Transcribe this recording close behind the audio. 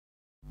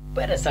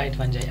Parasite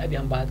fungi. ابھی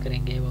ہم بات کریں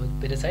گے وہ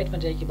پیراسائٹ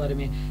فنجائی کے بارے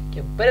میں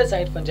کہ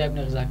پیراسائٹ فنجائی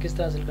اپنے غذا کس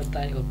طرح حاصل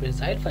کرتا ہے. اور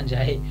پیراسائٹ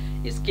فنجائی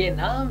اس کے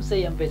نام سے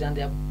ہی ہم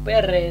پہچانتے ہیں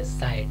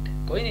پیراسائٹ.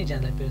 کوئی نہیں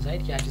جانتا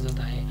پیراسائٹ کیا چیز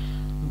ہوتا ہے,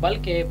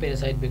 بلکہ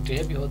پیراسائٹ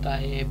بیکٹیریا بھی ہوتا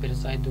ہے,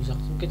 پیراسائٹ دوسرے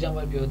قسم کے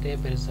جانور بھی ہوتے ہیں,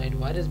 پیراسائٹ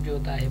وائرس بھی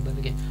ہوتا ہے,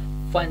 بلکہ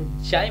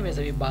فنجائی میں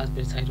سے بھی بعض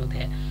پیراسائٹ ہوتے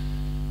ہیں.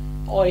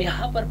 اور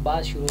یہاں پر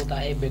بات شروع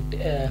ہوتا ہے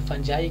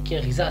فنجائی کے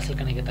غذا حاصل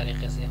کرنے کے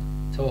طریقے سے.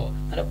 تو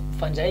مطلب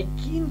فنجائی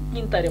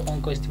کن طریقوں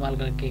کو استعمال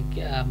کر کے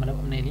مطلب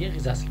اپنے لیے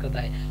غذا حاصل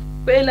کرتا ہے.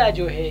 پہلا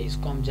جو ہے اس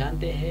کو ہم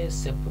جانتے ہیں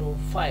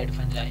سیپروفائٹ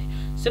فنجائی.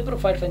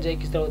 سیپروفائٹ فنجائی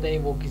کس طرح ہوتا ہے,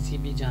 وہ کسی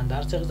بھی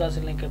جاندار سے غذا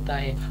حاصل نہیں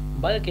کرتا ہے,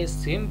 بلکہ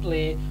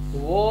سمپلی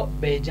وہ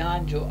بے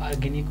جان جو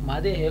آرگینک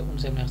مادے ہیں ان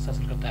سے اپنا غذا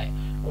حاصل کرتا ہے.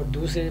 اور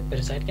دوسرے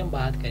پیراسائٹ کی ہم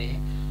بات کریں,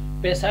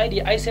 پیراسائٹ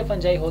یہ ایسے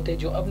فنجائی ہوتے ہیں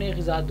جو اپنے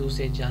غذا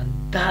دوسرے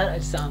جاندار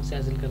اجسام سے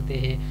حاصل کرتے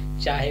ہیں,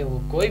 چاہے وہ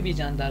کوئی بھی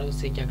جاندار اس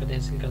سے کیا کرتے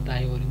حاصل کرتا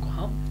ہے, اور ان کو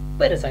ہم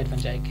پیراسائٹ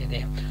فنجائی کہتے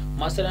ہیں.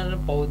 مثلا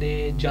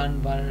پودے,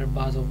 جانور,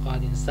 بعض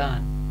اوقات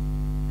انسان,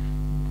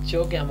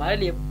 جو کہ ہمارے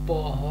لیے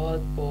بہت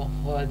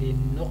بہت ہی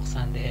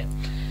نقصان دہ ہے,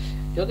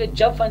 کیونکہ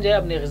جب فنجائی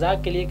اپنے غذا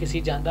کے لیے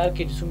کسی جاندار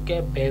کے جسم کے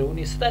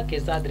بیرونی سطح کے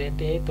ساتھ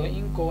رہتے ہیں تو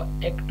ان کو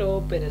ایکٹو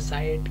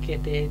پیراسائٹ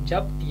کہتے ہیں.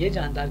 جب یہ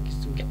جاندار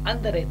جسم کے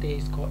اندر رہتے ہیں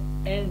اس کو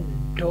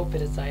اینڈو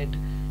پیراسائٹ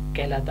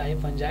کہلاتا ہے.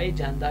 فنجائی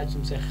جاندار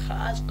جسم سے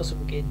خاص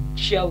قسم کے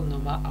جیل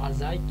نما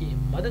اعضاء کی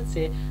مدد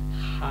سے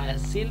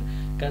حاصل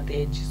کرتے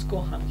ہیں, جس کو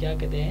ہم کیا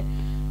کہتے ہیں,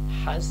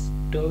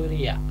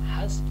 ہسٹوریا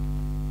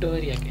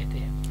کہتے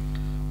ہیں.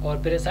 اور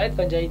پیراسائٹ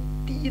فنجائی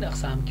 3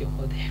 اقسام کے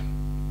ہوتے ہیں.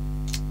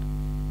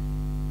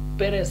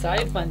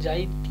 پیراسائٹ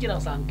فنجائی 3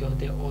 اقسام کے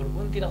ہوتے ہیں, اور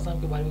ان 3 اقسام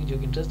کے بارے میں جو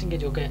کہ انٹرسٹنگ ہے,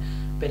 جو کہ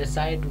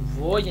پیراسائٹ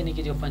وہ یعنی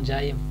کہ جو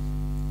فنجائی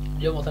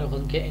جو مختلف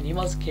قسم کے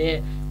اینیملز کے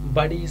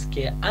باڈیز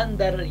کے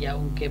اندر یا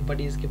ان کے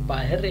باڈیز کے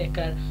باہر رہ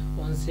کر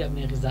ان سے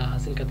اپنی غذا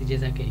حاصل کرتی,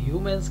 جیسا کہ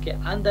ہیومنز کے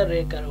اندر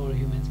رہ کر اور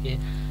ہیومنز کے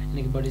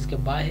یعنی کہ باڈیز کے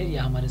باہر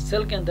یا ہمارے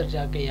سیل کے اندر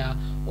جا کے یا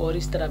اور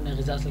اس طرح اپنے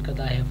غذا حاصل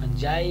کرتا ہے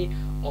فنجائی.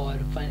 اور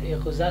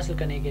غذا حاصل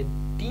کرنے کے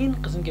 3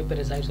 قسم کے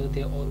پیراسائٹس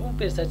ہوتے ہیں, اور ان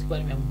پیراسائٹس کے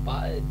بارے میں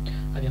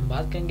ابھی ہم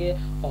بات کریں گے,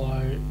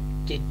 اور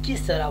کہ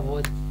کس طرح وہ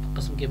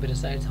قسم کے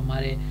پیراسائٹس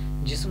ہمارے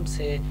جسم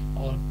سے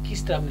اور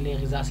کس طرح اپنے لیے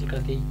غذا حاصل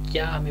کرتے ہیں,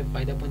 کیا ہمیں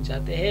فائدہ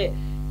پہنچاتے ہیں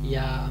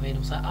یا ہمیں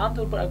نقصان. عام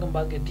طور پر اگر ہم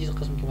بات کریں 3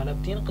 قسم کے,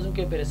 مطلب 3 قسم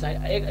کے پیراسائٹ,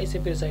 ایک ایسے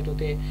پیراسائٹ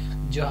ہوتے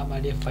ہیں جو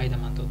ہمارے لیے فائدہ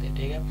مند ہوتے ہیں,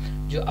 ٹھیک ہے,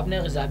 جو اپنے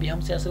غذا بھی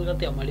ہم سے حاصل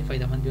کرتے ہیں, ہمارے لیے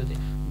فائدہ مند بھی ہوتے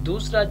ہیں.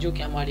 دوسرا جو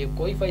کہ ہمارے لیے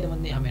کوئی فائدہ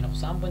مند نہیں, ہمیں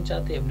نقصان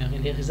پہنچاتے, اپنے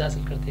لیے غذا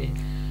حاصل کرتے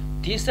ہیں.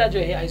 تیسرا جو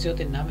ہے ایسے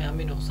ہوتے ہیں نہ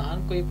ہمیں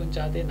نقصان کوئی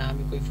پہنچاتے, نہ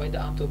ہمیں کوئی فائدہ,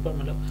 عام طور پر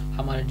مطلب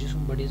ہمارے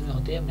جسم باڈیز میں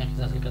ہوتے ہیں, اپنے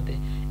غذا حاصل کرتے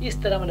ہیں. اس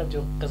طرح مطلب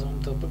جو قسم عام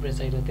طور پر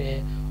پیراسائٹ ہوتے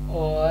ہیں,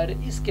 اور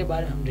اس کے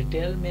بارے میں ہم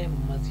ڈیٹیل میں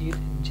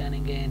مزید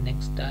جانیں گے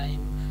نیکسٹ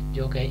ٹائم,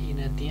 جو کہ ان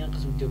 3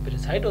 قسم جو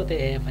پیراسائٹ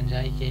ہوتے ہیں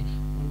فنجائی کے,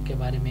 ان کے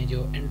بارے میں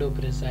جو اینڈو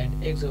پیراسائٹ,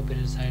 ایکزو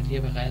پیراسائٹ یہ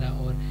وغیرہ,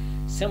 اور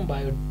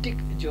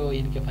سمبائیوٹک جو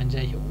ان کے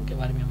فنجائی ہے ان کے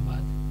بارے میں ہم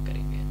بات